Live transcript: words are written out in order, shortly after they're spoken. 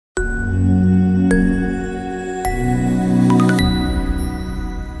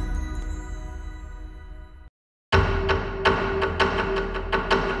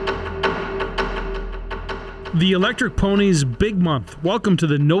The Electric Pony's big month. Welcome to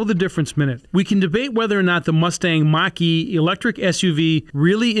the Know the Difference Minute. We can debate whether or not the Mustang Mach-E electric SUV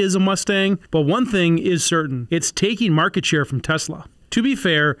really is a Mustang, but one thing is certain. It's taking market share from Tesla. To be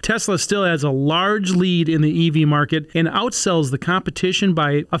fair, Tesla still has a large lead in the EV market and outsells the competition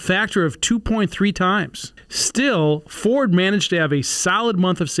by a factor of 2.3 times. Still, Ford managed to have a solid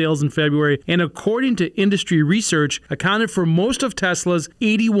month of sales in February and, according to industry research, accounted for most of Tesla's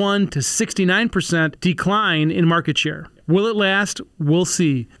 81 to 69% decline in market share. Will it last? We'll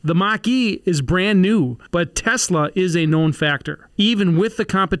see. The Mach-E is brand new, but Tesla is a known factor. Even with the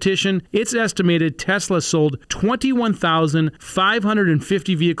competition, it's estimated Tesla sold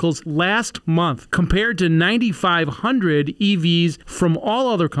 21,550 vehicles last month, compared to 9,500 EVs from all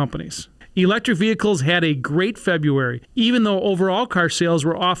other companies. Electric vehicles had a great February. Even though overall car sales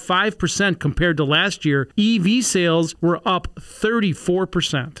were off 5% compared to last year, EV sales were up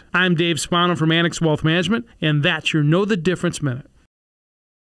 34%. I'm Dave Spano from Annex Wealth Management, and that's your Know the Difference Minute.